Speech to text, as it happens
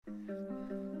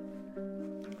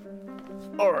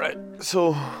Alright,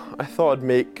 so I thought I'd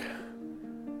make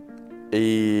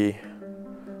a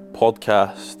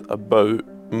podcast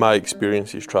about my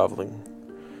experiences travelling,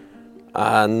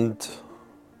 and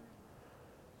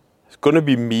it's going to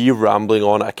be me rambling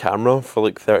on a camera for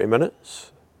like 30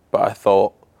 minutes, but I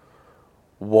thought,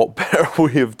 what better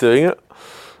way of doing it?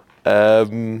 I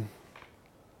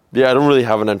don't really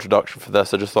have an introduction for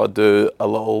this. I just thought I'd do a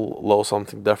little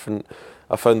something different.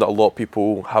 I found that a lot of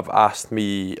people have asked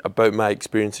me about my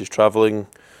experiences travelling,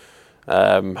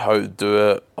 how to do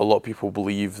it. A lot of people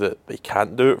believe that they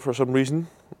can't do it for some reason,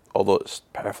 although it's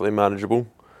perfectly manageable.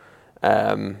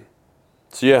 I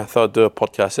thought I'd do a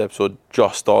podcast episode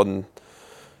just on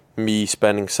me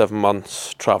spending 7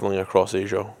 months travelling across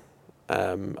Asia.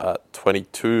 At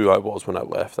 22 I was when I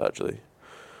left, actually.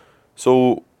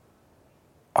 So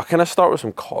I'll kind of start with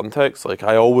some context. Like,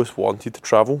 I always wanted to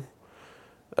travel.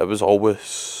 It was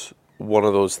always one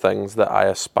of those things that I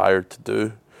aspired to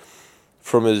do.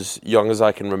 From as young as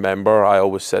I can remember, I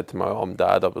always said to my mom and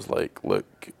dad, I was like,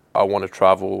 look, I want to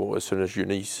travel as soon as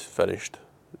uni's finished.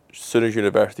 As soon as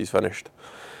university's finished,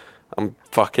 I'm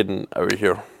fucking out of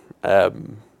here.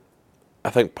 I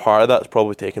think part of that's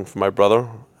probably taken from my brother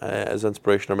as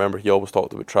inspiration. I remember he always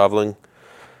talked about travelling.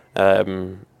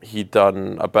 He'd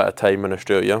done a bit of time in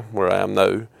Australia, where I am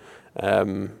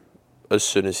now, as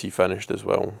soon as he finished as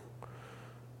well,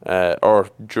 or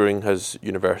during his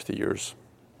university years.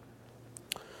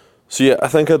 So yeah, I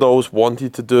think I'd always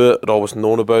wanted to do it. I'd always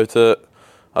known about it.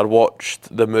 I'd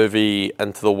watched the movie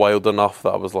Into the Wild enough that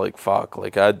I was like, fuck,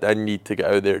 like I need to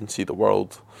get out there and see the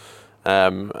world.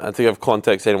 And to give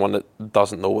context to anyone that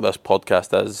doesn't know what this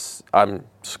podcast is, I'm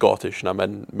Scottish and I'm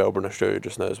in Melbourne, Australia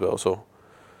just now as well. So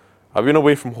I've been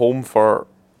away from home for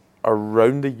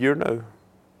around a year now,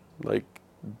 like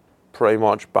pretty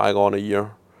much bang on a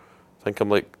year. I think I'm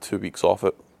like 2 weeks off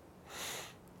it.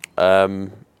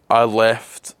 I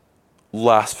left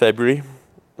last February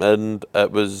and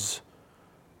it was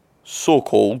so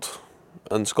cold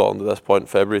in Scotland at this point.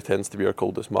 February tends to be our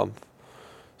coldest month.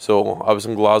 So I was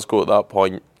in Glasgow at that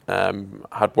point.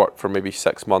 Had worked for maybe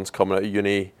 6 months coming out of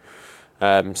uni.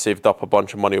 Saved up a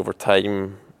bunch of money over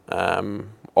time.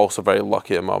 Also very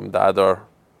lucky that mum and dad are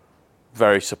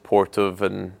very supportive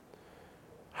and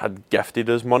had gifted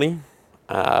us money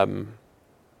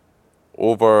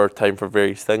over time for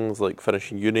various things like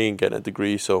finishing uni and getting a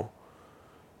degree. So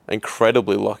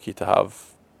incredibly lucky to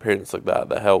have parents like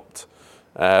that helped.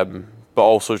 But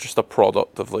also just a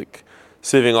product of like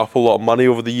saving up a lot of money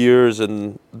over the years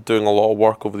and doing a lot of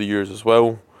work over the years as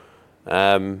well.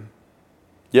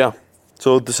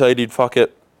 So decided, fuck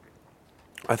it.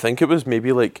 I think it was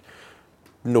maybe like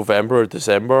November or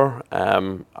December.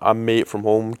 A mate from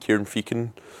home, Kieran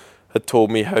Feakin, had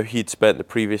told me how he'd spent the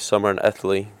previous summer in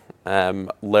Italy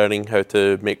learning how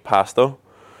to make pasta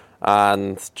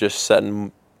and just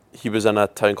sitting. He was in a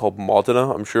town called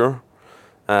Modena, I'm sure,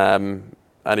 and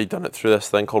he'd done it through this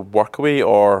thing called Workaway,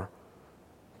 or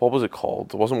what was it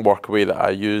called? It wasn't Workaway that I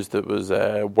used, it was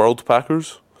World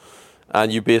Packers.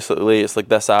 And you basically, it's like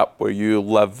this app where you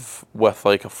live with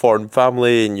like a foreign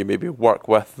family and you maybe work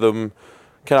with them,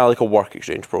 kind of like a work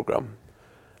exchange program.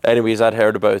 Anyways, I'd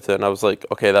heard about it and I was like,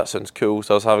 okay, that sounds cool.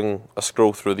 So I was having a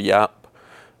scroll through the app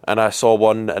and I saw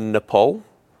one in Nepal.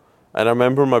 And I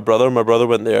remember my brother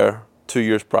went there 2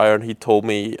 years prior and he told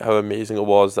me how amazing it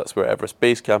was. That's where Everest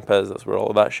base camp is. That's where all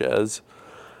of that shit is.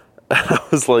 And I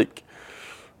was like,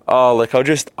 oh, like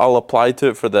I'll apply to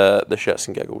it for the shits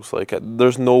and giggles. Like,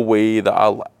 there's no way that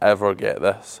I'll ever get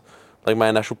this. Like, my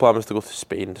initial plan was to go to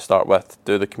Spain to start with,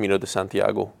 do the Camino de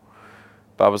Santiago.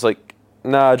 But I was like,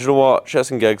 nah, do you know what?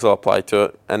 Shits and gigs, I'll apply to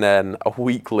it. And then a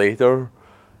week later,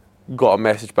 got a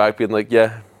message back being like,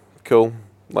 yeah, cool.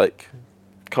 Like,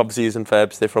 come see us in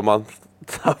Feb, stay for a month.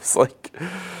 I was like,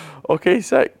 okay,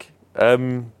 sick. I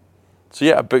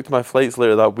booked my flights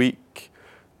later that week,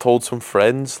 told some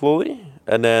friends slowly.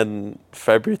 And then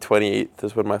February 28th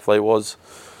is when my flight was.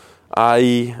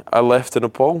 I left in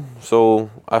Nepal, so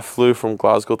I flew from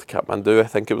Glasgow to Kathmandu. I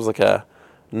think it was like a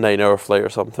 9-hour flight or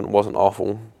something. It wasn't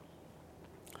awful.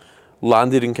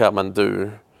 Landed in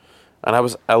Kathmandu, and I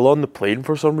was ill on the plane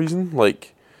for some reason.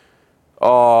 Like,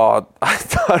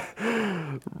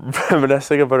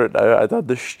 reminiscing about it now, I did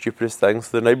the stupidest things.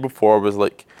 The night before was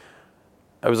like,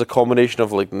 it was a combination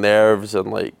of like nerves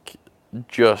and like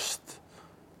just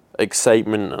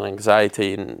excitement and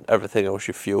anxiety and everything else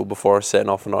you feel before setting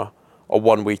off on a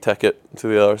one-way ticket to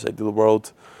the other side of the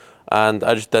world. And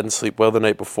I just didn't sleep well the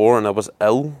night before and I was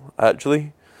ill,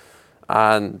 actually.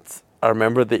 And I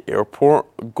remember at the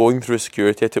airport going through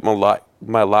security. I took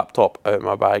my laptop out of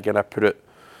my bag and I put it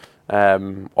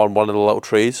on one of the little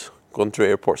trays going through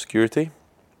airport security.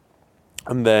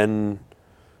 and then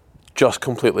just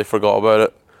completely forgot about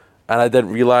it. And I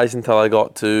didn't realise until I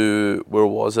got to, where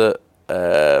was it?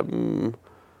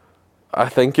 I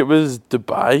think it was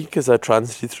Dubai, because I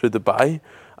transited through Dubai.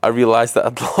 I realised that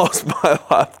I'd lost my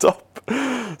laptop.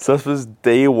 So this was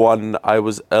day one. I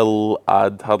was ill.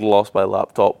 Had lost my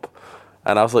laptop.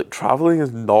 And I was like, travelling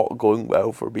is not going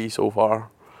well for me so far.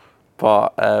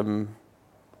 But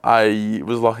I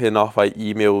was lucky enough, I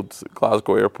emailed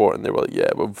Glasgow Airport and they were like,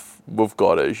 yeah, we've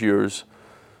got it, it's yours.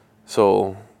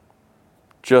 So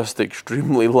just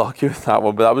extremely lucky with that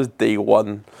one. But that was day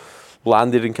one.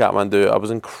 Landed in Kathmandu. I was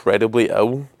incredibly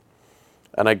ill.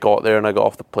 And I got there and I got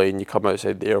off the plane. You come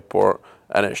outside the airport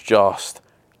and it's just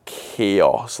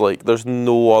chaos. Like, there's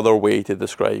no other way to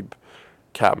describe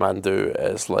Kathmandu.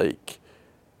 It's like,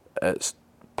 it's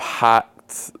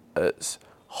packed, it's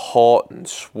hot and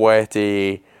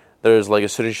sweaty. There's like,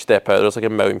 as soon as you step out, there's like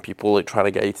 1 million people like trying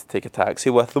to get you to take a taxi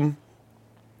with them.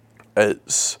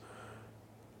 It's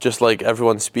just like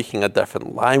everyone speaking a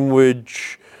different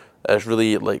language. It's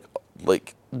really like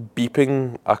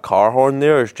beeping a car horn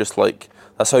there is just like,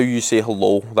 that's how you say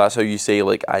hello. That's how you say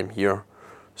like, I'm here.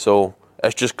 So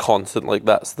it's just constant, like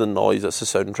that's the noise, that's the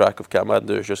soundtrack of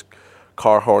Kathmandu. It's just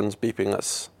car horns beeping.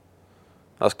 That's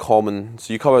common.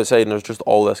 So you come outside and there's just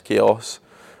all this chaos.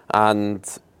 And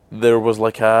there was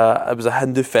like it was a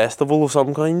Hindu festival of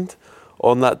some kind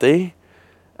on that day.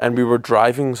 And we were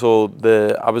driving, so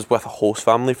I was with a host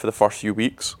family for the first few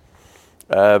weeks.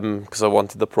 Because I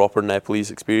wanted the proper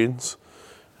Nepalese experience.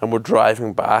 And we're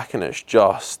driving back and it's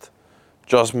just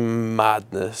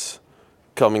madness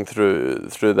coming through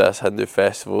this Hindu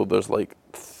festival. There's like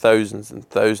thousands and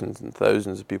thousands and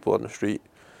thousands of people on the street.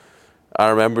 I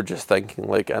remember just thinking,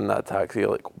 like, in that taxi,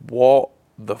 like, what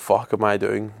the fuck am I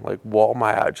doing? Like, what am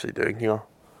I actually doing here?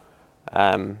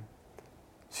 So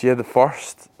yeah, the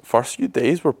first few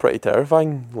days were pretty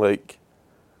terrifying. Like,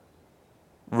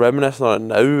 reminiscing on it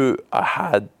now, I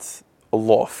had a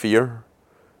lot of fear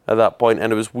at that point,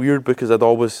 and it was weird because I'd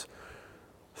always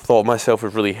thought myself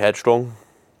as really headstrong,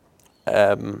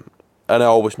 and I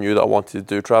always knew that I wanted to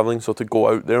do travelling. So to go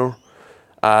out there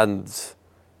and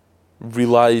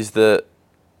realise that,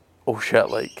 oh shit,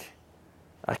 like,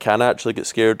 I can actually get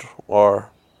scared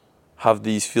or have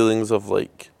these feelings of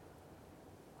like,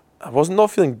 I wasn't not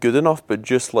feeling good enough, but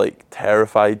just like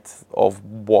terrified of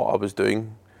what I was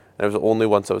doing. And it was only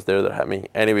once I was there that it hit me.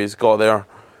 Anyways, got there,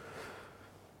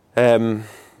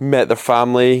 met their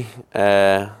family,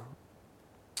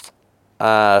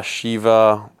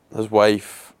 Shiva, his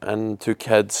wife, and 2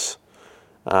 kids.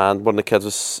 And one of the kids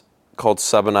was called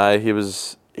Sabanai. He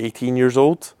was 18 years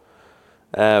old.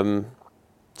 So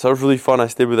it was really fun. I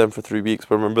stayed with them for 3 weeks.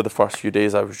 But I remember the first few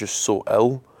days I was just so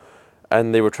ill.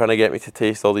 And they were trying to get me to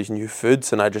taste all these new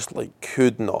foods. And I just like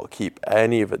could not keep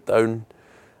any of it down.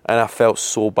 And I felt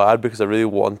so bad because I really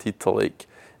wanted to like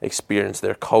experience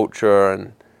their culture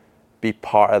and be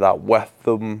part of that with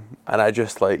them. And I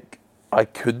just like, I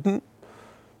couldn't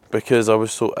because I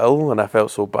was so ill and I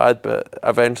felt so bad. But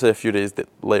eventually a few days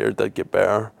later did get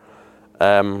better.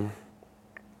 And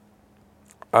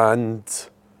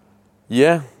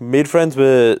yeah, made friends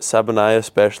with Sabanai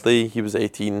especially. He was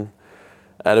 18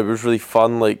 and it was really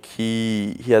fun. Like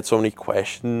he had so many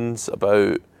questions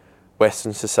about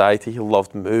Western society. He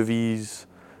loved movies.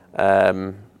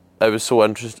 It was so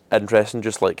interesting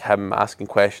just like him asking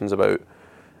questions about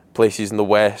places in the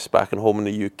West, back and home in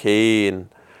the UK, and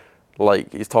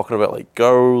like he's talking about like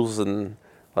girls and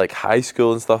like high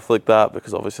school and stuff like that,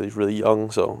 because obviously he's really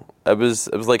young. So it was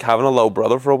like having a little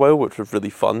brother for a while, which was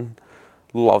really fun.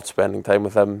 Loved spending time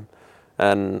with him,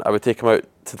 and I would take him out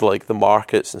to like the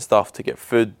markets and stuff to get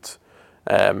food,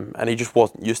 and he just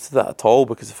wasn't used to that at all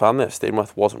because the family I was staying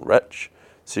with wasn't rich,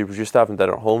 so he was used to having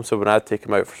dinner at home. So when I'd take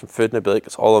him out for some food, and I'd be like,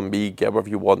 it's all on me, get whatever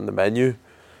you want on the menu.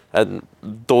 And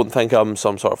don't think I'm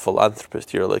some sort of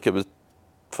philanthropist here, like it was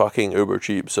fucking uber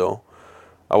cheap, so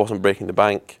I wasn't breaking the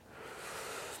bank.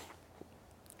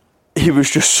 He was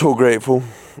just so grateful.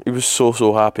 He was so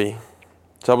happy.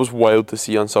 So that was wild to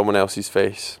see on someone else's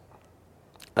face.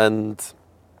 And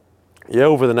yeah,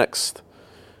 over the next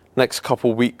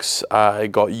couple weeks, I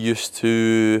got used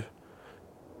to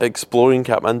exploring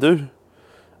Kathmandu.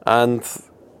 And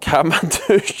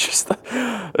Kathmandu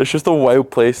it's just a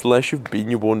wild place. Unless you've been,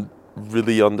 you won't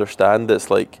really understand. It's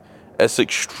like, it's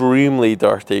extremely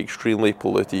dirty, extremely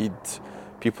polluted.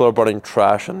 People are burning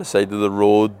trash on the side of the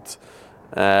road.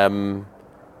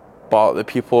 But the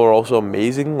people are also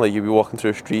amazing. Like, you'll be walking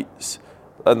through streets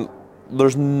and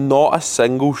there's not a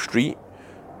single street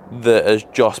that is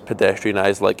just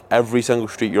pedestrianised. Like, every single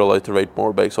street you're allowed to ride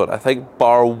motorbikes on. I think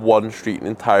bar one street in the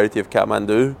entirety of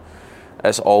Kathmandu.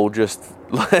 It's all just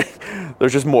like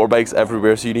there's just motorbikes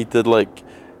everywhere, so you need to like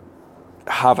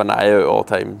have an eye out at all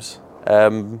times.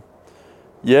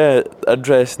 Yeah,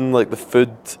 interesting. Like the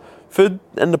food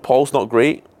in Nepal's not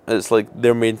great. It's like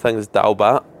their main thing is dal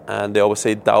bat, and they always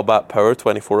say dal bat power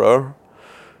 24 hour,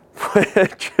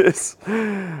 which is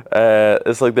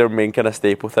it's like their main kind of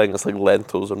staple thing. It's like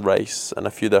lentils and rice and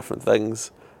a few different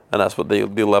things, and that's what they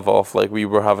live off. Like we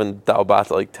were having dal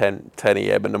bat at like 10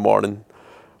 a.m. in the morning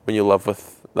when you live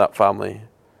with that family.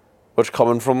 Which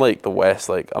coming from like the West,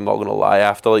 like I'm not gonna lie,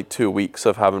 after like 2 weeks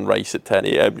of having rice at 10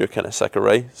 a.m, you're kind of sick of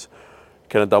rice,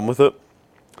 kind of done with it.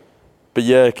 But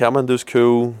yeah, Kathmandu's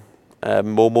cool.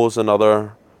 Momo's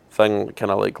another thing,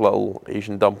 kind of like little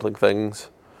Asian dumpling things.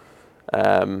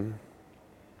 Went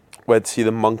to see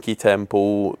the monkey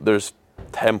temple. There's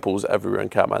temples everywhere in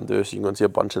Kathmandu, so you can go and see a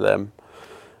bunch of them.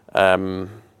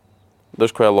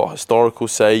 There's quite a lot of historical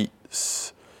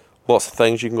sites, lots of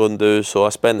things you can go and do. So I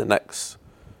spent the next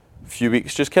few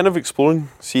weeks just kind of exploring,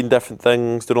 seeing different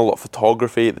things, doing a lot of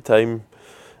photography at the time.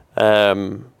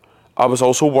 I was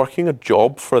also working a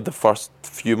job for the first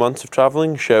few months of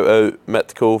travelling. Shout out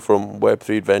Mitko from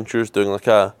Web3 Adventures, doing like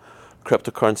a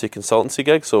cryptocurrency consultancy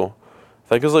gig. So I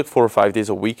think it was like 4 or 5 days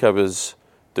a week I was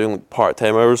doing like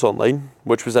part-time hours online,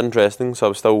 which was interesting. So I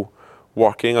was still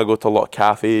working. I go to a lot of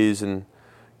cafes and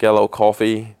get a little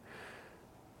coffee.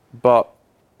 But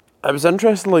it was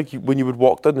interesting, like when you would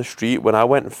walk down the street, when I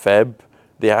went in Feb,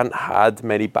 they hadn't had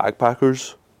many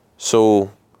backpackers.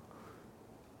 So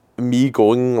me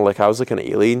going, like I was like an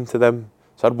alien to them.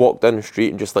 So I'd walk down the street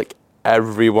and just like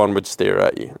everyone would stare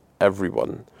at you.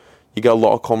 Everyone. You get a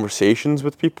lot of conversations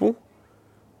with people.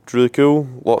 It's really cool.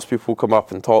 Lots of people come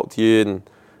up and talk to you and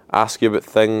ask you about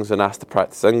things and ask to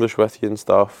practice English with you and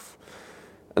stuff.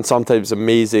 And sometimes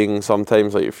amazing,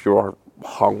 sometimes like if you're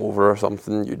hungover or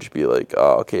something, you'd just be like,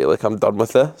 oh, okay, like I'm done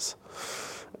with this.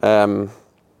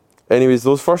 Anyways,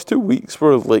 those first 2 weeks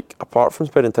were like, apart from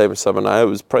spending time with Sim and I, it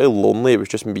was pretty lonely. It was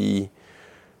just me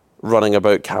running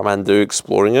about Kathmandu,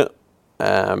 exploring it.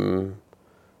 I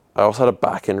also had a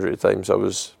back injury at the time, so I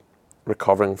was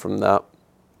recovering from that.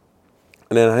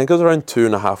 And then I think it was around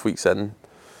 2.5 weeks in,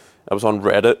 I was on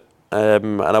Reddit,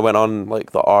 and I went on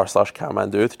like the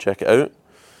r/Kathmandu to check it out.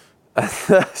 And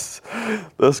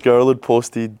this girl had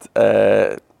posted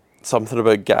something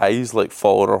about guys like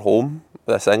following her home,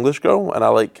 this English girl, and I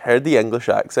like heard the English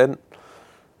accent,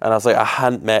 and I was like, I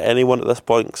hadn't met anyone at this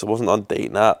point because I wasn't on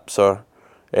dating apps or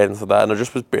anything like that, and there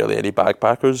just was barely any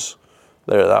backpackers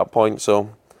there at that point.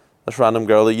 So this random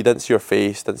girl, like, you didn't see her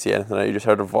face, didn't see anything, you just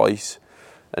heard her voice,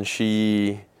 and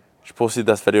she posted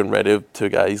this video on Reddit of 2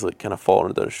 guys like kind of following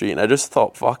her down the street, and I just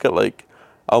thought, fuck it, like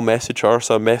I'll message her.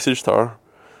 So I messaged her,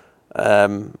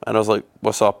 and I was like,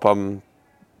 what's up, I'm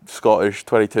Scottish,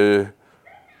 22,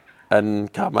 in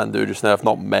Kathmandu just now. I've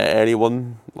not met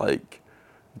anyone, like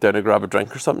down to grab a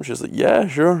drink or something. She's like, yeah,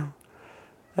 sure.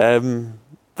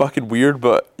 Fucking weird,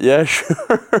 but yeah,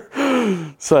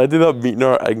 sure. So I ended up meeting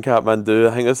her in Kathmandu.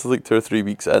 I think this is like 2 or 3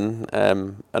 weeks in,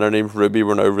 and her name's Ruby.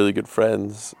 We're now really good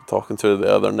friends. Talking to her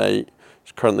the other night.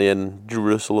 She's currently in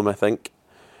Jerusalem, I think,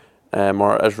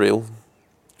 or Israel,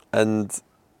 and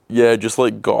yeah, just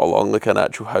like got along like an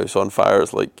actual house on fire.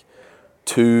 It's like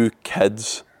 2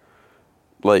 kids,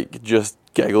 like just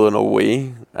giggling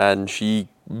away, and she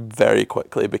very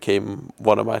quickly became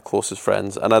one of my closest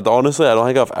friends. And I don't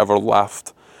think I've ever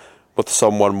laughed with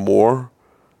someone more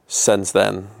since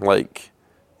then. Like,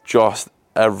 just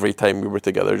every time we were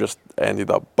together just ended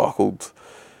up buckled.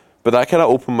 But that kind of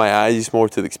opened my eyes more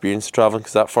to the experience of traveling,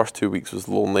 because that first 2 weeks was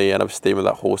lonely, and I was staying with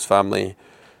that host family.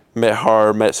 Met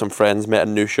her, met some friends, met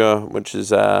Anusha, which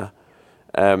is a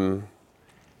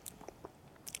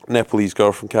Nepalese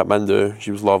girl from Kathmandu.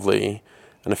 She was lovely,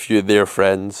 and a few of their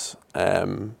friends.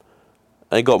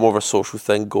 I got more of a social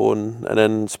thing going, and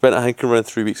then spent I think around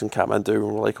 3 weeks in Kathmandu, and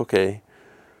we're like, okay,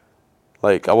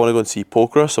 like I want to go and see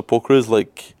Pokhara. So Pokhara is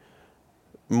like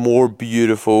more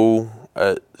beautiful,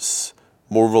 it's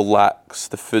more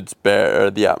relaxed, the food's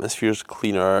better, the atmosphere's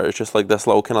cleaner. It's just like this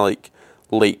little kind of like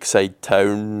lakeside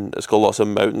town. It's got lots of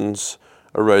mountains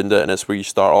around it, and it's where you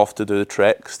start off to do the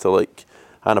treks to like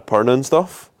Annapurna and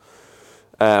stuff.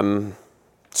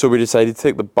 So we decided to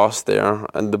take the bus there,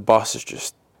 and the bus is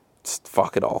just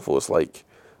fucking awful. It's like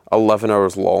 11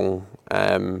 hours long,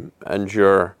 and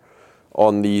you're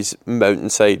on these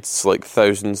mountainsides like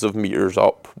thousands of meters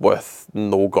up with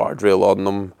no guardrail on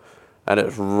them, and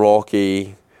it's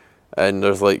rocky, and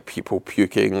there's like people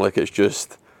puking. Like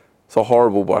it's a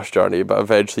horrible bus journey, but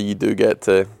eventually you get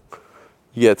to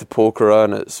Pokhara,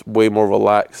 and it's way more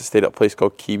relaxed. I stayed at a place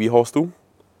called Kiwi Hostel,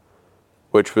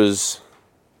 which was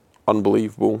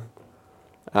unbelievable.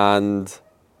 And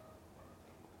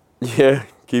yeah,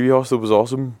 KB hostel was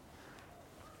awesome.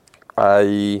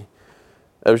 It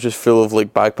was just full of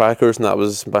like backpackers, and that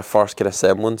was my first kind of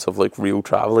semblance of like real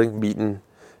travelling, meeting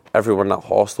everyone in that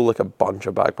hostel, like a bunch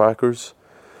of backpackers.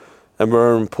 And we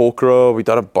were in Pokhara, we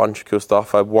done a bunch of cool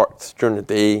stuff. I worked during the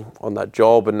day on that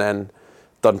job and then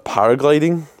done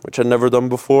paragliding, which I'd never done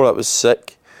before. That was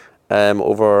sick.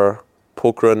 Over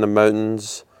Pokhara in the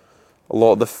mountains. A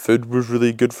lot of the food was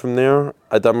really good from there.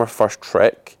 I done my first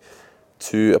trek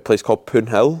to a place called Poon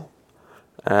Hill.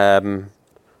 And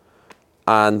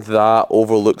that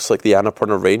overlooks like the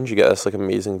Annapurna range. You get this like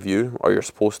amazing view, or you're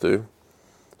supposed to.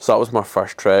 So that was my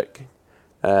first trek.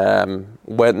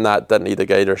 Went in that, didn't need a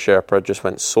guide or Sherpa, just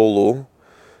went solo.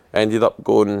 Ended up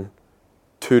going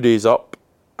 2 days up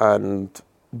and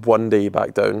 1 day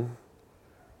back down.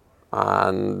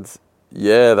 And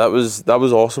yeah, that was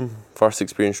awesome. First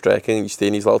experience trekking. You stay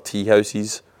in these little tea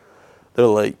houses. They're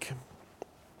like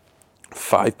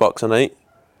 $5 a night,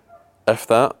 if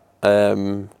that.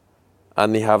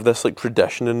 And they have this like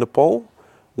tradition in Nepal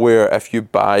where if you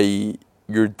buy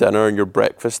your dinner and your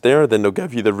breakfast there, then they'll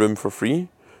give you the room for free.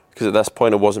 Because at this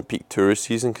point it wasn't peak tourist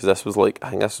season, because this was like, I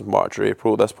think this was March or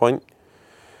April at this point.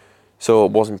 So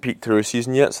it wasn't peak tourist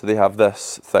season yet, so they have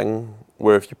this thing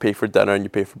where if you pay for dinner and you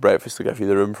pay for breakfast, they'll give you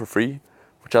the room for free.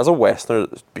 Which as a Westerner,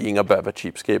 being a bit of a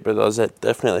cheapskate, but does it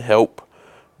definitely help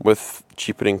with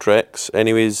cheapering treks.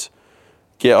 Anyways,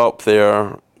 get up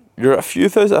there. You're a few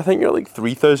thousand, I think you're like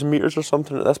 3,000 metres or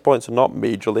something at this point, so not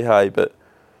majorly high, but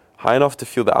high enough to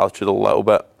feel the altitude a little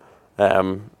bit.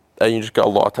 And you just got a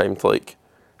lot of time to like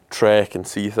trek and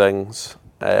see things.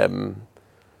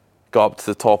 Got up to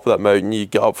the top of that mountain, you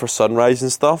get up for sunrise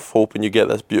and stuff, hoping you get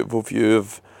this beautiful view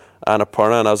of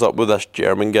Annapurna. And I was up with this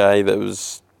German guy that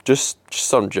was just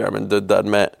some German dude that I'd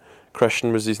met.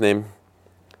 Christian was his name.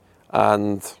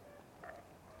 And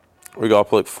we got up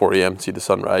at like 4 a.m. to see the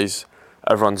sunrise.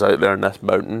 Everyone's out there in this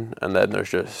mountain, and then there was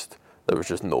just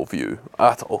no view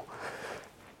at all.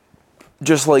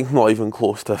 Just like not even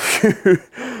close to view.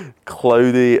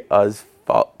 Cloudy as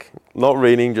fuck. Not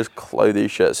raining, just cloudy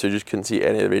shit, so you just couldn't see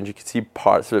any of the range. You could see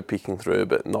parts of it peeking through,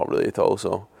 but not really at all.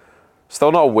 So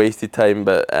still not a wasted time,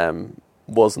 but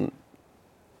wasn't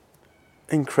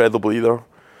incredible either.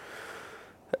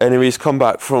 Anyways, come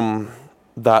back from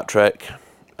that trek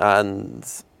and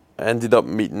ended up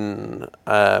meeting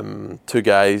two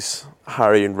guys,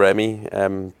 Harry and Remy,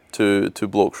 two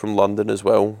blokes from London as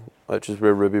well, which is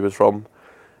where Ruby was from,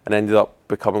 and ended up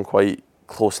becoming quite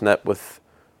close knit with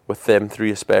them three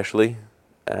especially,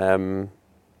 and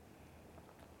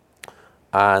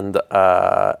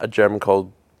a German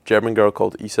girl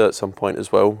called Isa at some point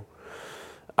as well,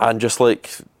 and just like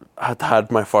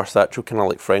had my first actual kind of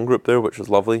like friend group there, which was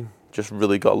lovely. Just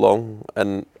really got along,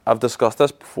 and I've discussed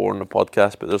this before in the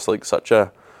podcast, but there's like such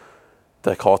a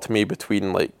dichotomy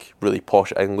between like really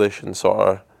posh English and sort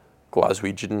of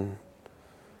Glaswegian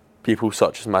people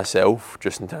such as myself,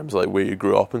 just in terms of like where you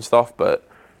grew up and stuff, but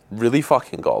really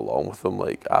fucking got along with them,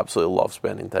 like absolutely loved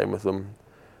spending time with them.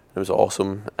 It was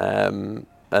awesome. And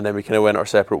then we kind of went our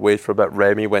separate ways for a bit.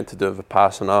 Remy went to do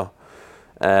Vipassana.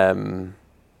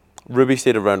 Ruby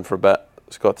stayed around for a bit,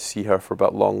 just got to see her for a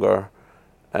bit longer.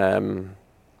 There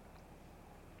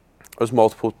was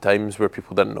multiple times where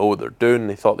people didn't know what they're doing,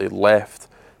 they thought they'd left.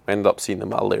 We ended up seeing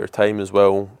them at a later time as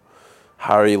well.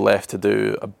 Harry left to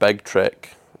do a big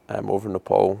trek over in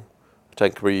Nepal, which I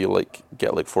think where you like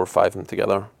get like 4 or 5 of them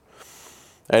together.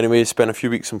 Anyway, spent a few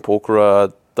weeks in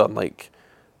Pokhara, done like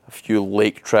a few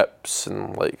lake trips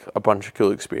and like a bunch of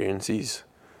cool experiences.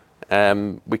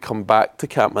 We come back to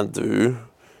Kathmandu,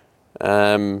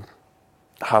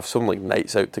 have some like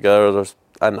nights out together. There's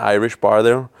an Irish bar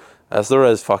there, as there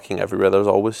is fucking everywhere. There's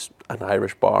always an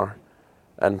Irish bar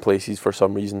in places for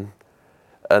some reason,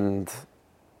 and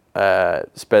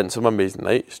spent some amazing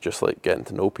nights just like getting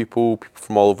to know people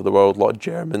from all over the world. A lot of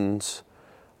Germans,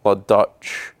 a lot of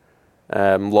Dutch,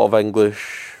 a lot of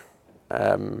English.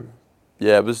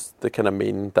 Yeah, it was the kind of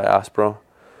main diaspora.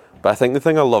 But I think the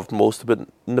thing I loved most about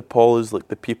Nepal is like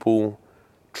the people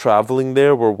travelling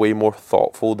there were way more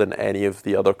thoughtful than any of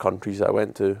the other countries I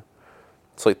went to.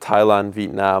 It's like Thailand,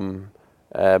 Vietnam,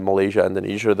 Malaysia,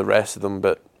 Indonesia, the rest of them,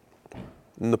 but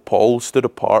Nepal stood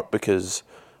apart because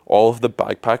all of the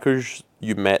backpackers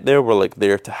you met there were like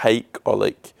there to hike or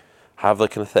like have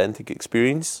like an authentic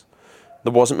experience.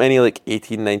 There wasn't many like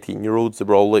 18, 19-year-olds. They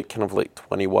were all like kind of like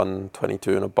 21,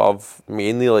 22 and above,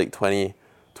 mainly like 20,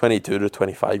 22 to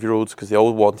 25-year-olds, because they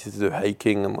all wanted to do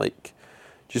hiking and like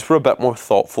just were a bit more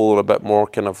thoughtful and a bit more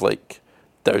kind of like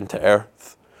down to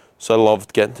earth. So I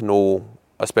loved getting to know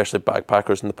especially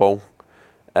backpackers in Nepal.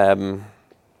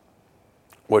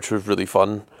 which was really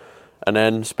fun. And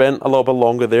then spent a little bit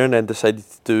longer there, and then decided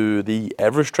to do the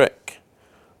Everest trek,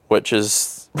 which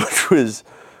was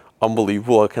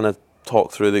unbelievable. I kind of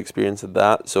talked through the experience of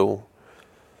that. So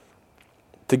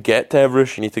to get to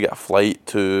Everest, you need to get a flight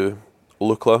to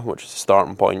Lukla, which is the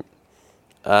starting point.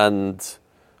 And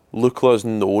Lukla is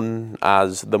known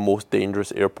as the most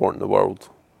dangerous airport in the world.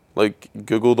 Like,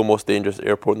 Google the most dangerous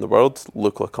airport in the world,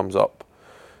 Lukla comes up.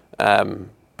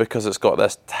 Because it's got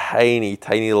this tiny,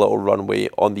 tiny little runway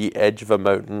on the edge of a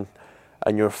mountain,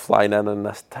 and you're flying in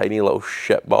this tiny little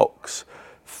shitbox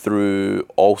through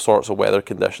all sorts of weather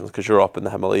conditions, because you're up in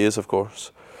the Himalayas, of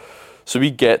course. So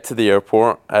we get to the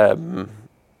airport,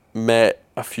 met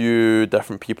a few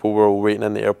different people who were waiting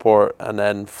in the airport, and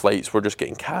then flights were just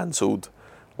getting cancelled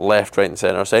left, right and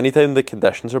centre. So anytime the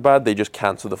conditions are bad, they just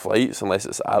cancel the flights. Unless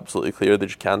it's absolutely clear, they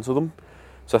just cancel them.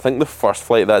 So I think the first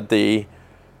flight that day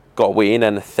got weighing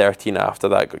in, 13 after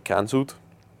that got cancelled.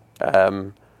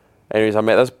 Anyways, I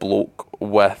met this bloke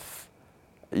with...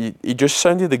 He just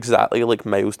sounded exactly like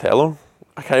Miles Teller.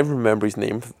 I can't even remember his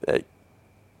name.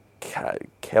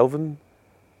 Calvin?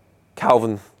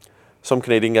 Some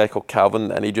Canadian guy called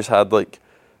Calvin, and he just had like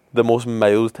the most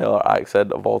Miles Teller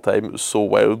accent of all time. It was so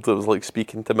wild. It was like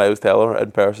speaking to Miles Teller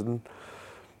in person.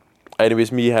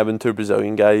 Anyways, me, him, and two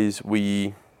Brazilian guys,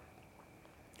 actually,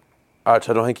 I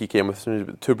don't think he came with me,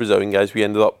 but two Brazilian guys, we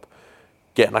ended up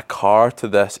getting a car to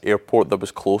this airport that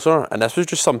was closer. And this was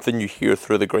just something you hear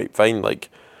through the grapevine. Like,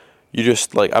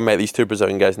 I met these two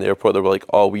Brazilian guys in the airport. They were like,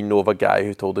 oh, we know of a guy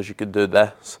who told us you could do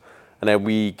this. And then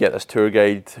we get this tour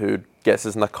guide who gets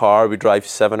us in a car. We drive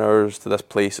 7 hours to this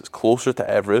place. It's closer to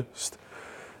Everest.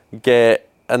 Get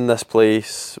in this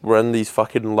place. We're in these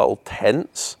fucking little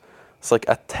tents. It's like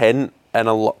a tent in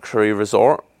a luxury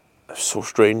resort. It's so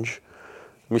strange.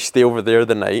 We stay over there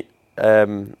the night.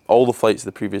 All the flights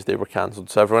the previous day were cancelled,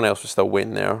 so everyone else was still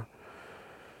waiting there.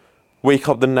 Wake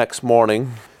up the next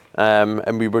morning,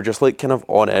 and we were just like kind of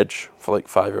on edge for like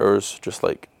 5 hours, just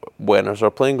like, when is our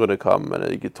plane going to come? And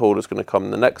you get told it's going to come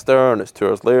the next hour, and it's 2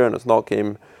 hours later, and it's not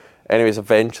came. Anyways,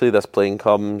 eventually this plane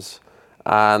comes,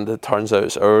 and it turns out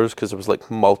it's ours, because there was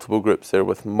like multiple groups there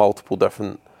with multiple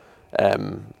different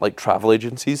like travel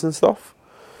agencies and stuff.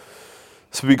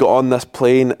 So we got on this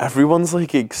plane. Everyone's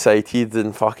like excited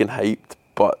and fucking hyped,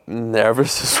 but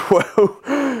nervous as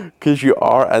well, because you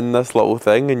are in this little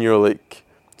thing, and you're like,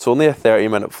 it's only a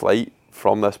 30-minute flight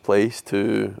from this place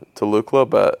to Lukla,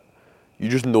 but you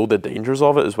just know the dangers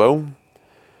of it as well.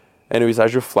 Anyways,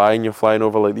 as you're flying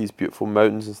over like these beautiful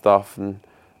mountains and stuff, and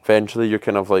eventually you're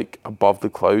kind of like above the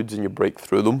clouds, and you break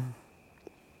through them.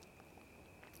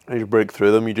 As you break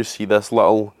through them, you just see this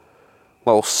little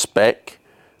speck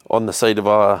on the side of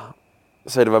a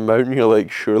mountain. You're like,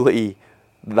 surely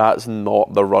that's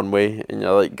not the runway, and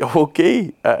you're like,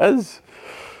 okay, it is.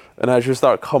 And as you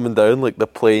start coming down, like the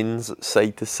plane's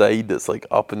side to side, it's like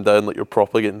up and down, like you're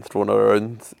properly getting thrown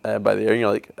around by the air, and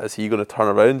you're like, is he going to turn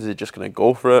around? Is he just going to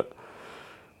go for it?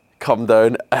 Come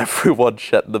down, everyone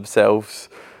shit themselves.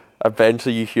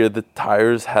 Eventually you hear the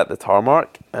tires hit the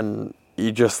tarmac, and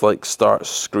you just like start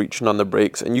screeching on the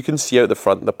brakes, and you can see out the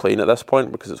front of the plane at this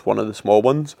point, because it's one of the small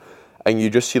ones, and you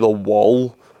just see the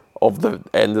wall of the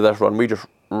end of this runway just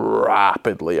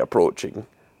rapidly approaching.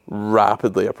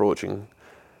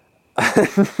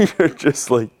 And you're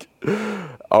just like,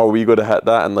 are we going to hit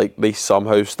that? And like they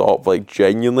somehow stop like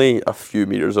genuinely a few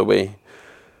meters away.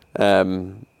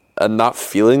 And that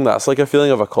feeling, that's like a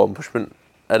feeling of accomplishment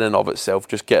in and of itself,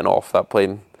 just getting off that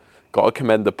plane. Got to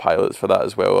commend the pilots for that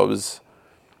as well. It was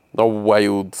a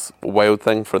wild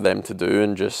thing for them to do,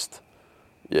 and just,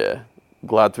 yeah,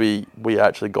 glad we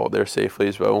actually got there safely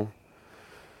as well.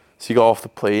 So you got off the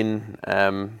plane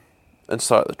and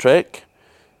started the trek,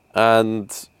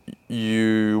 and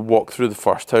you walk through the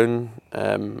first town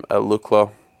at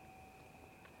Lukla,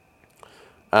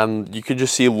 and you could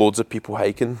just see loads of people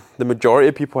hiking. The majority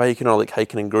of people hiking are like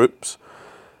hiking in groups.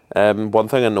 One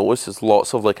thing I noticed is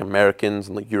lots of like Americans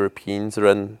and like Europeans are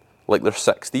in like their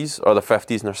 60s or their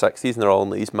 50s and their 60s, and they're all in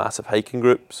these massive hiking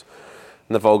groups,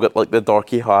 and they've all got like the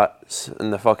dorky hats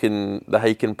and the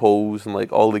hiking poles and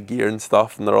like all the gear and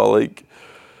stuff, and they're all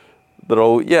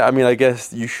yeah, I mean, I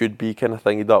guess you should be kind of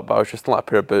thingied up, but I was just in like a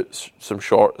pair of boots, some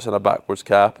shorts and a backwards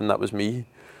cap, and that was me.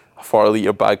 A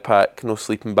 4-litre backpack, no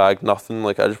sleeping bag, nothing.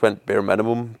 Like I just went bare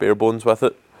bones with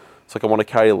it. It's like I want to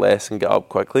carry less and get up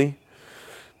quickly.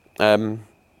 So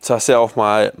I set off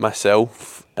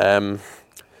myself, and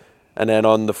then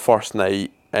on the first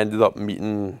night, ended up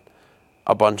meeting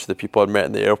a bunch of the people I'd met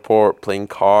in the airport, playing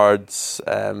cards,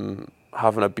 having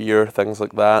a beer, things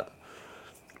like that.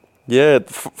 Yeah,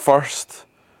 first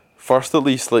at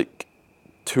least like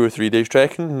 2 or 3 days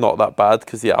trekking, not that bad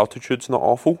because the altitude's not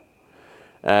awful.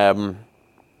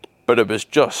 But it was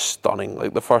just stunning.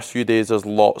 Like the first few days, there's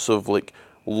lots of like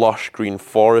lush green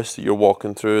forest that you're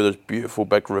walking through. There's beautiful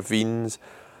big ravines.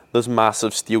 There's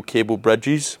massive steel cable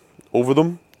bridges over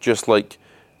them, just like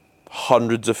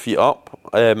hundreds of feet up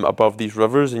above these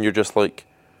rivers, and you're just like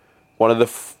one of the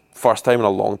first time in a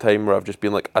long time where I've just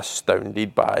been like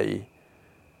astounded by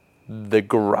the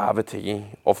gravity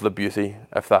of the beauty,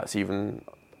 if that's even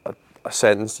a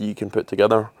sentence you can put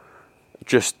together.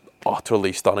 Just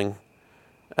utterly stunning.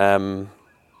 Yeah,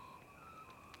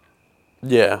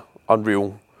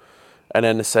 unreal. And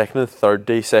then the second and third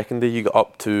day, you got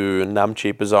up to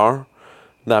Namche Bazaar.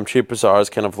 Namche Bazaar is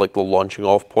kind of like the launching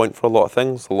off point for a lot of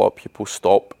things. A lot of people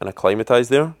stop and acclimatise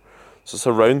there. So it's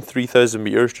around 3,000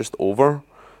 metres just over.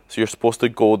 So you're supposed to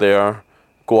go there,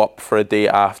 go up for a day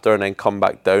after, and then come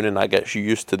back down, and that gets you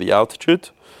used to the altitude.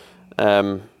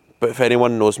 But if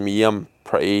anyone knows me, I'm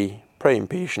pretty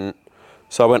impatient.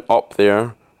 So I went up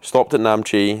there, stopped at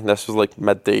Namche. This was like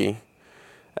midday.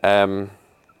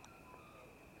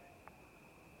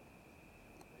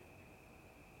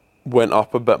 Went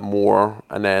up a bit more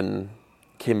and then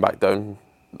came back down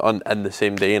in the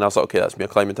same day, and I was like, okay, that's me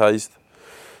acclimatised.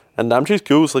 And Namche's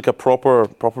cool. It's like a proper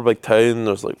big town.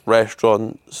 There's like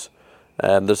restaurants.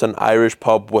 There's an Irish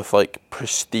pub with like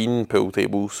pristine pool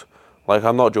tables. Like,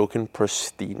 I'm not joking,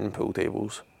 pristine pool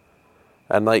tables.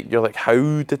 And like, you're like,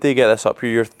 how did they get this up here?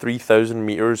 You're 3,000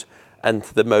 metres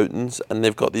into the mountains, and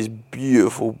they've got these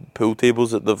beautiful pool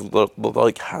tables that they're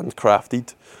like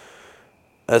handcrafted.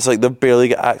 It's like they barely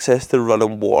get access to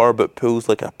running water, but pool's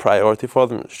like a priority for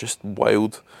them. It's just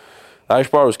wild. The Irish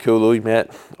bar was cool though. You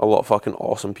met a lot of fucking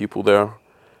awesome people there.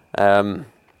 And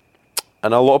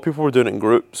a lot of people were doing it in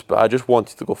groups, but I just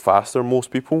wanted to go faster than most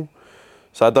people.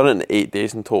 So I'd done it in 8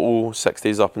 days in total, 6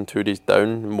 days up and 2 days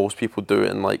down. Most people do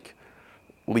it in like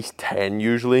at least 10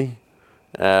 usually.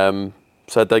 So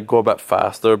I did go a bit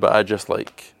faster, but I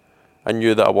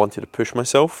knew that I wanted to push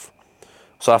myself.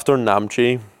 So after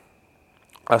Namche,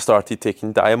 I started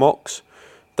taking Diamox.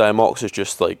 Diamox is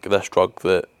just like this drug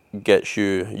that gets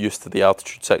you used to the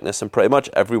altitude sickness, and pretty much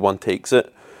everyone takes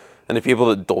it. And the people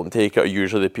that don't take it are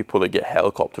usually the people that get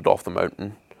helicoptered off the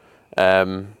mountain.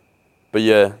 But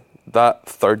yeah, that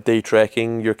third day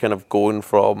trekking, you're kind of going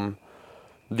from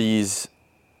these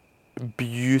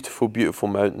beautiful, beautiful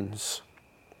mountains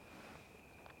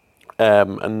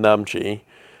in Namche,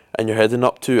 and you're heading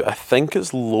up to, I think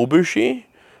it's Lobushi.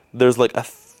 There's like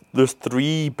there's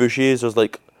 3 bushes. There's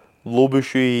like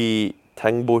Lobushi,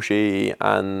 Tingboshi,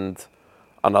 and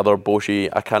another Boshi.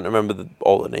 I can't remember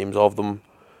all the names of them.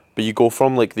 But you go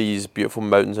from like these beautiful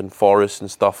mountains and forests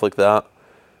and stuff like that,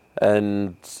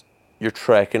 and you're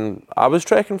trekking. I was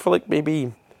trekking for like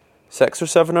maybe 6 or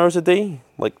 7 hours a day.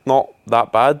 Like, not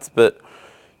that bad, but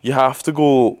you have to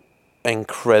go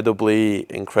incredibly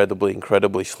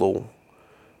slow,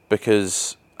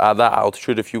 because at that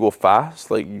altitude, if you go fast,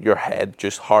 like, your head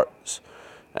just hurts.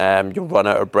 You'll run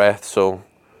out of breath. So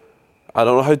I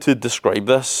don't know how to describe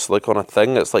this, like, on a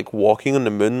thing. It's like walking on the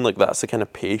moon. Like, that's the kind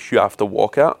of pace you have to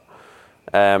walk at.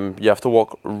 You have to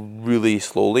walk really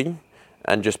slowly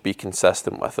and just be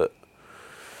consistent with it.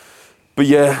 But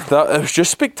yeah, it was just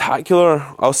spectacular.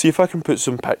 I'll see if I can put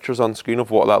some pictures on screen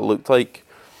of what that looked like.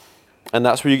 And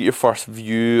that's where you get your first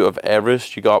view of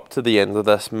Everest. You go up to the end of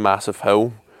this massive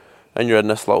hill, and you're in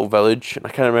this little village. I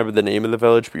can't remember the name of the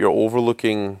village, but you're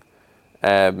overlooking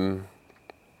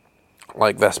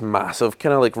like this massive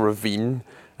kind of like ravine,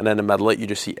 and in the middle of it you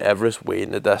just see Everest way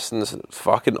in the distance, and it's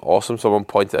fucking awesome. Someone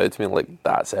pointed out to me like,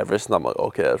 that's Everest, and I'm like,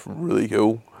 okay, that's really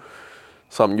cool.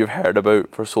 Something you've heard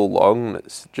about for so long, and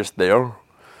it's just there.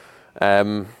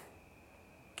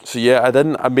 So yeah,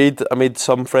 I made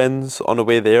some friends on the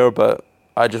way there, but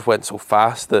I just went so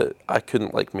fast that I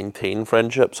couldn't like maintain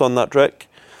friendships on that trek.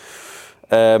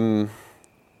 Day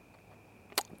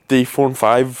 4 and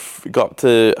 5, we got up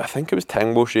to, I think it was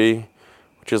Tengboshi,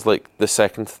 which is like the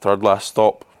second to third last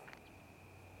stop.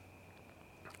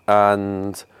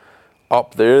 And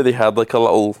up there they had like a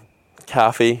little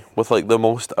cafe with like the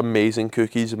most amazing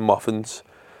cookies and muffins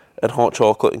and hot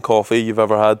chocolate and coffee you've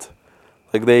ever had.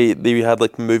 Like they had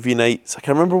like movie nights. I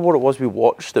can't remember what it was we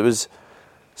watched. It was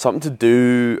something to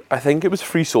do, I think it was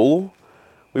Free Solo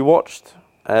we watched.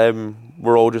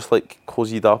 We're all just like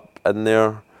cozied up in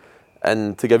there.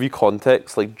 And to give you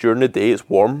context, like during the day it's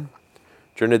warm.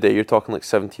 During the day you're talking like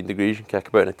 17 degrees, you can kick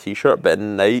about in a t-shirt, but at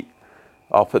night,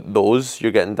 up at those,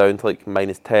 you're getting down to like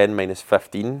minus 10, minus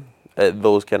 15 at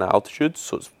those kind of altitudes,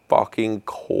 so it's fucking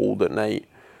cold at night.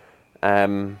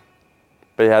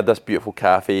 But you had this beautiful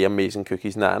cafe, amazing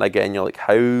cookies and that, and again, you're like,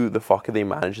 how the fuck are they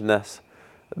managing this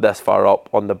this far up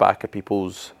on the back of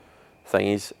people's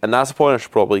thingies. And that's the point I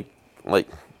should probably like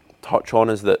touch on,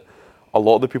 is that a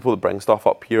lot of the people that bring stuff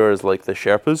up here is like the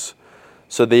Sherpas.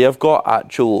 So they have got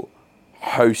actual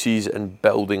houses and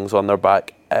buildings on their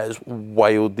back. It is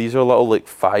wild. These are little like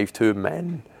 5'2"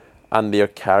 men, and they're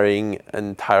carrying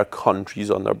entire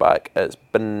countries on their back. It's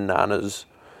bananas.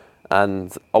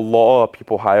 And a lot of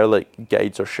people hire like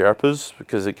guides or Sherpas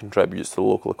because it contributes to the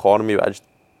local economy. But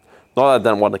not that I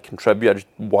didn't want to contribute, I just,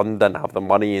 one, didn't have the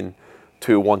money, and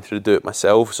two, wanted to do it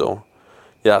myself. So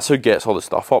yeah, that's who gets all the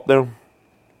stuff up there.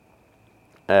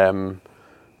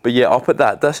 But yeah, up at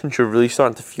that distance, you're really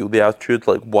starting to feel the altitude.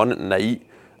 Like, one, at night,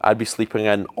 I'd be sleeping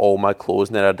in all my clothes,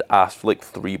 and then I'd ask for like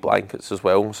 3 blankets as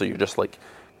well. So you're just like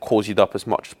cozied up as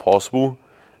much as possible.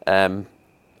 And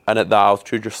at that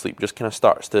altitude, your sleep just kind of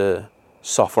starts to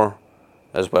suffer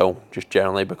as well, just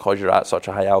generally because you're at such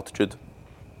a high altitude.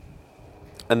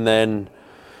 And then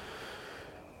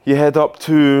you head up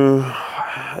to,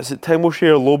 is it Temoshe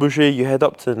or Lobushe? You head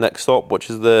up to the next stop,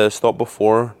 which is the stop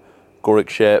before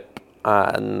Gorakshep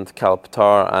and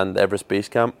Kalapatar and Everest Base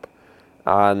Camp,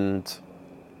 and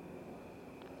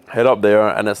head up there,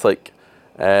 and it's like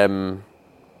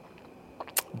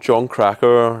John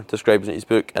Cracker describes in his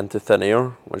book Into Thin Air,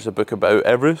 which is a book about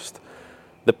Everest.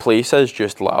 The place is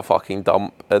just like a fucking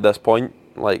dump at this point.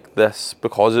 Like this,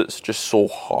 because it's just so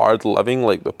hard living,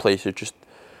 like the place is just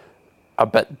a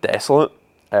bit desolate.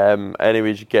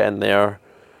 Anyways, you get in there.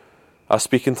 I was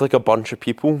speaking to like a bunch of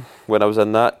people when I was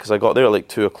in that, because I got there at like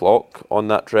 2 o'clock on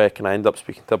that trek, and I ended up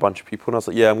speaking to a bunch of people, and I was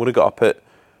like, yeah, I'm going to get up at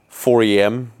 4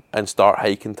 a.m. and start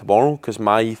hiking tomorrow, because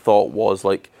my thought was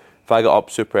like, if I got up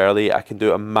super early, I can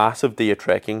do a massive day of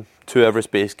trekking to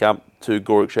Everest Base Camp, to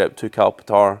Gorakshep, to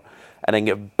Kalapatar, and then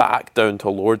get back down to a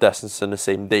lower distance in the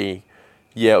same day.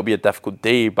 Yeah, it'll be a difficult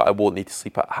day, but I won't need to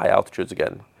sleep at high altitudes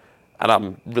again. And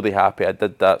I'm really happy I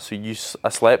did that. So I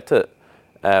slept at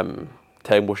Temoshe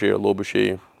or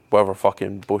Lobushe, whatever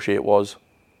fucking Boshe it was.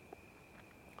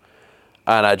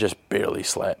 And I just barely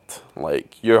slept.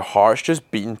 Like, your heart's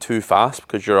just beating too fast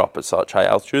because you're up at such high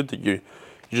altitude that you're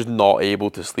just not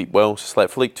able to sleep well. So I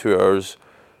slept for like 2 hours,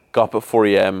 got up at 4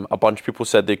 a.m. A bunch of people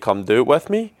said they'd come do it with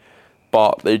me,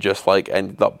 but they just like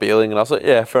ended up bailing. And I was like,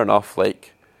 yeah, fair enough.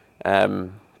 Like,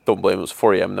 don't blame, it was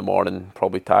 4 a.m. in the morning,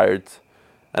 probably tired.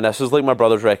 And this was like my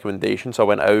brother's recommendation, so I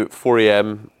went out 4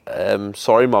 a.m.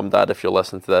 Sorry, Mum, Dad, if you're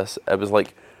listening to this. It was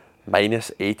like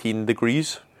minus 18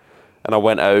 degrees. And I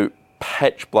went out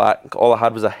pitch black. All I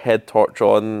had was a head torch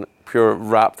on, pure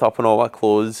wrapped up in all my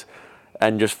clothes,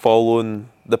 and just following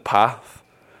the path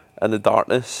in the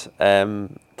darkness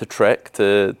to trek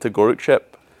to Gorakshep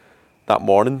that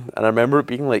morning. And I remember it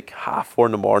being like 4:30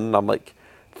 in the morning. I'm like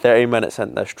 30 minutes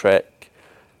into this trek.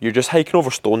 You're just hiking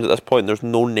over stones at this point. There's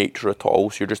no nature at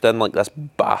all. So you're just in like this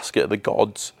basket of the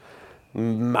gods.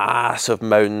 Massive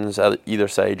mountains at either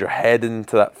side. You're heading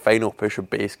to that final push of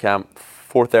base camp,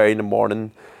 4:30 in the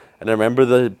morning. And I remember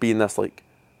there being this like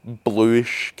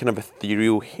bluish kind of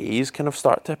ethereal haze kind of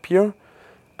start to appear.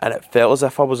 And it felt as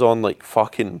if I was on like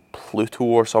fucking Pluto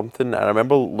or something. And I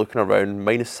remember looking around,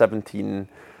 minus 17.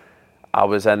 I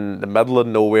was in the middle of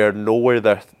nowhere, no one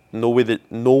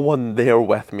there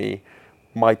with me.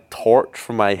 My torch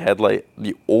from my headlight,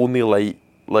 the only light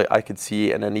like I could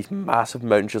see, and then these massive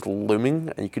mountains just looming,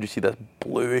 and you could just see this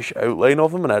bluish outline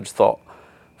of them, and I just thought,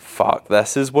 fuck,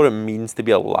 this is what it means to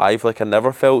be alive. Like, I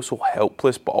never felt so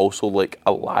helpless, but also like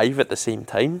alive at the same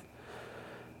time.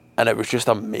 And it was just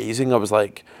amazing. I was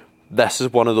like, this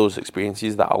is one of those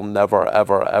experiences that I'll never,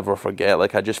 ever, ever forget.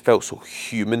 Like, I just felt so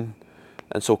human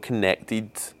and so connected.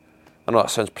 I know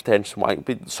that sounds pretentious,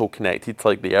 but so connected to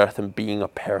like the earth and being a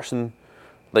person.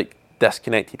 Like,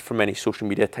 disconnected from any social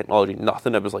media, technology,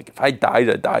 nothing. It was like, if I died,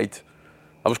 I died.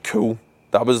 That was cool.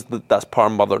 That's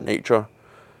part of Mother Nature.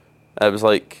 It was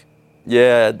like,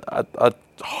 yeah,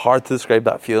 hard to describe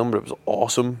that feeling, but it was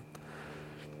awesome.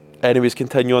 Anyways,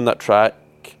 continue on that track.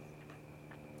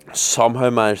 Somehow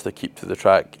managed to keep to the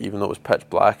track, even though it was pitch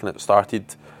black, and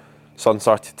sun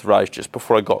started to rise just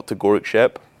before I got to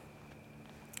Gorakshep.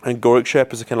 And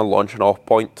Gorakshep is a kind of launching off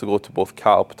point to go to both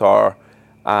Kalapatar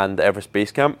and Everest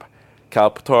Base Camp.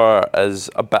 Kalapatar is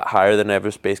a bit higher than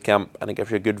Everest Base Camp, and it gives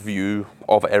you a good view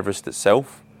of Everest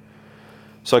itself.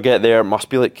 So I get there, it must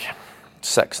be like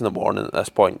 6 in the morning at this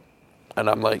point, and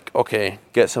I'm like, okay,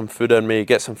 get some food in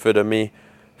me.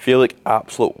 Feel like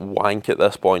absolute wank at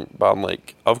this point, but I'm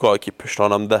like, I've got to keep pushing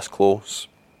on, I'm this close.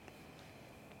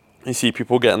 You see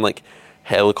people getting like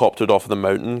helicoptered off of the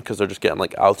mountain because they're just getting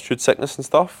like altitude sickness and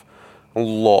stuff. A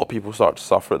lot of people start to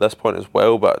suffer at this point as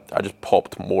well, but I just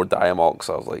popped more Diamol because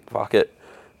I was like, fuck it,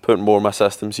 put more in my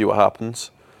system, see what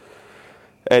happens.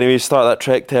 Anyway, start that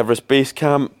trek to Everest Base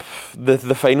Camp. The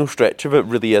final stretch of it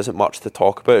really isn't much to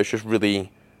talk about. It's just really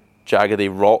jaggedy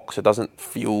rocks. It doesn't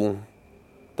feel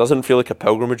like a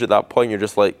pilgrimage at that point. You're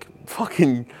just like,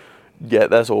 fucking get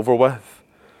this over with.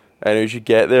 And as you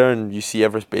get there and you see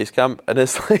Everest Base Camp, and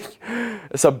it's like,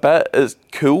 it's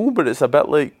cool, but it's a bit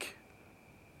like,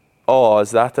 oh,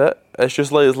 is that it? It's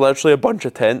just like, it's literally a bunch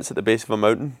of tents at the base of a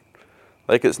mountain.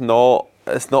 Like, it's not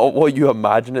what you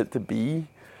imagine it to be.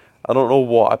 I don't know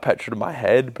what I pictured in my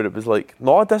head, but it was like,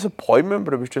 not a disappointment,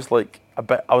 but it was just like,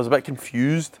 I was a bit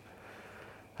confused.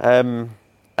 And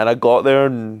I got there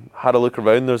and had a look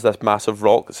around. There's this massive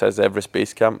rock that says Everest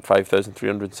Base Camp,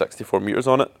 5,364 metres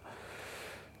on it.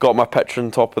 Got my picture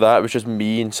on top of that. It was just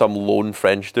me and some lone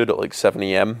French dude at like 7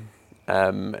 a.m.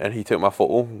 And he took my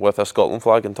photo with a Scotland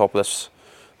flag on top of this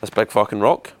big fucking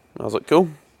rock. I was like, cool,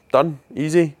 done,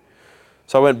 easy.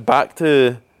 So I went back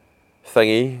to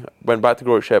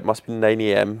Groix Ship, must be 9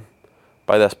 a.m.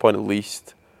 by this point at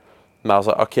least. And I was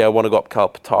like, okay, I want to go up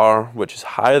Kalpatar, which is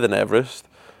higher than Everest.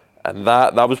 And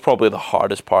that was probably the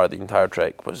hardest part of the entire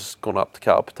trek, was going up to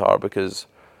Kalpatar, because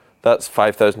that's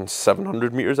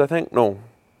 5,700 metres, I think. No,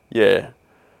 yeah,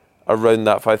 around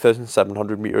that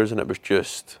 5,700 metres, and it was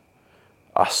just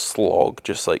a slog,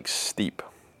 just like steep.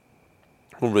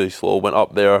 Really slow. Went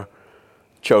up there,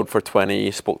 chilled for 20,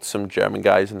 spoke to some German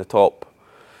guys in the top,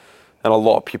 and a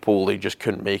lot of people, they just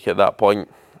couldn't make it at that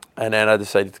point. And then I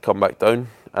decided to come back down.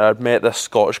 And I'd met this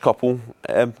Scottish couple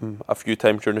a few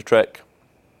times during the trek.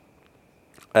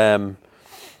 And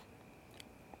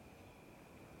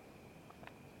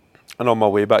on my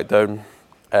way back down,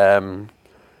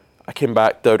 I came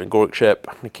back down at Groix Ship,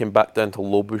 and I came back down to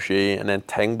Le Boucher and then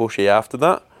Tingboche after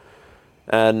that.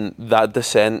 And that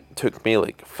descent took me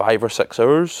like 5 or 6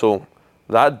 hours. So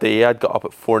that day I'd got up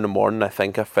at 4 a.m. I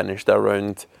think I finished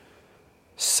around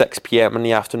 6 p.m. in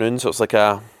the afternoon. So it's like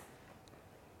a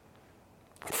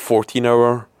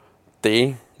 14-hour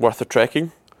day worth of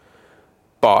trekking.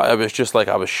 But it was just like,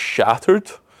 I was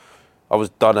shattered. I was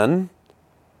done in.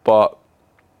 But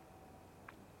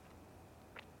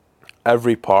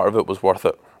every part of it was worth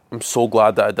it. I'm so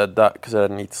glad that I did that, because I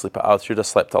didn't need to sleep at altitude. I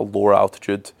slept at a lower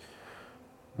altitude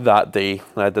that day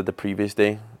than I did the previous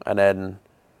day. And then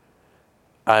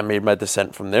I made my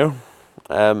descent from there.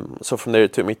 So from there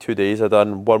it took me 2 days. I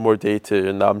done one more day to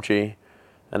Namche,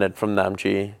 and then from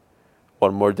Namche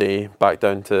one more day back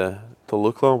down to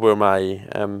Lukla, where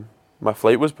my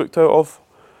flight was booked out of.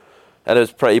 And it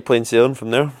was pretty plain sailing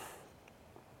from there.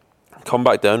 Come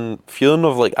back down, feeling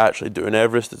of like actually doing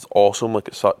Everest is awesome. Like,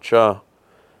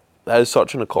 that is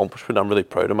such an accomplishment. I'm really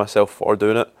proud of myself for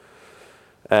doing it.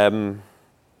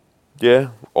 Yeah,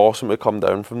 awesome to come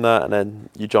down from that, and then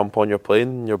you jump on your plane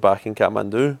and you're back in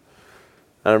Kathmandu.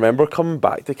 And I remember coming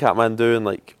back to Kathmandu, and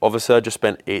like, obviously I just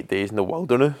spent 8 days in the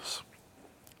wilderness,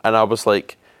 and I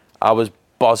was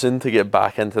buzzing to get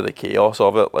back into the chaos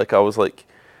of it. Like, I was like,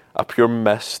 a pure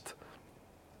missed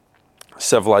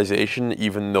civilization,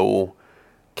 even though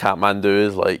Kathmandu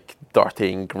is like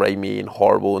dirty and grimy and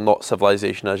horrible, and not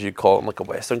civilization as you'd call it in like a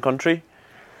Western country.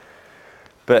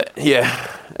 But yeah,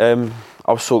 I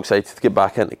was so excited to get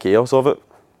back into chaos of it.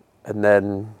 And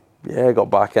then, yeah, I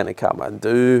got back into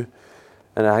Kathmandu,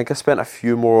 and I think I spent a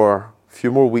few more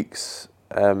weeks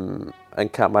in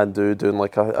Kathmandu doing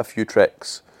like a few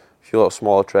treks, a few little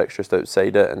smaller treks just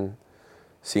outside it, and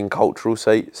seeing cultural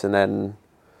sites. And then,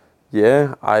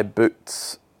 yeah, I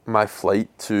booked my flight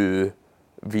to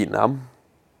Vietnam,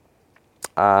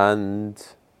 and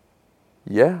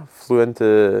yeah, flew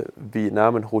into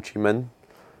Vietnam and Ho Chi Minh,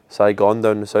 Saigon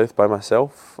down the south by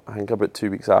myself. I think about 2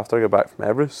 weeks after I got back from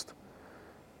Everest,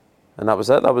 and that was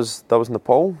it. That was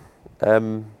Nepal.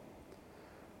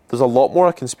 There's a lot more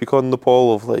I can speak on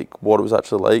Nepal of like what it was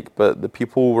actually like, but the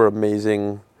people were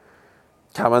amazing.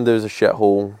 Kathmandu is a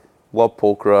shithole. Loved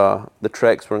Pokhara. The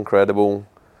treks were incredible.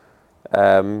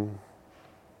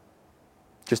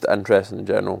 Just interesting in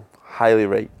general. Highly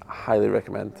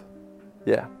recommend.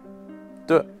 Yeah,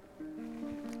 do it.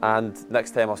 And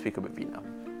next time I'll speak about Vietnam.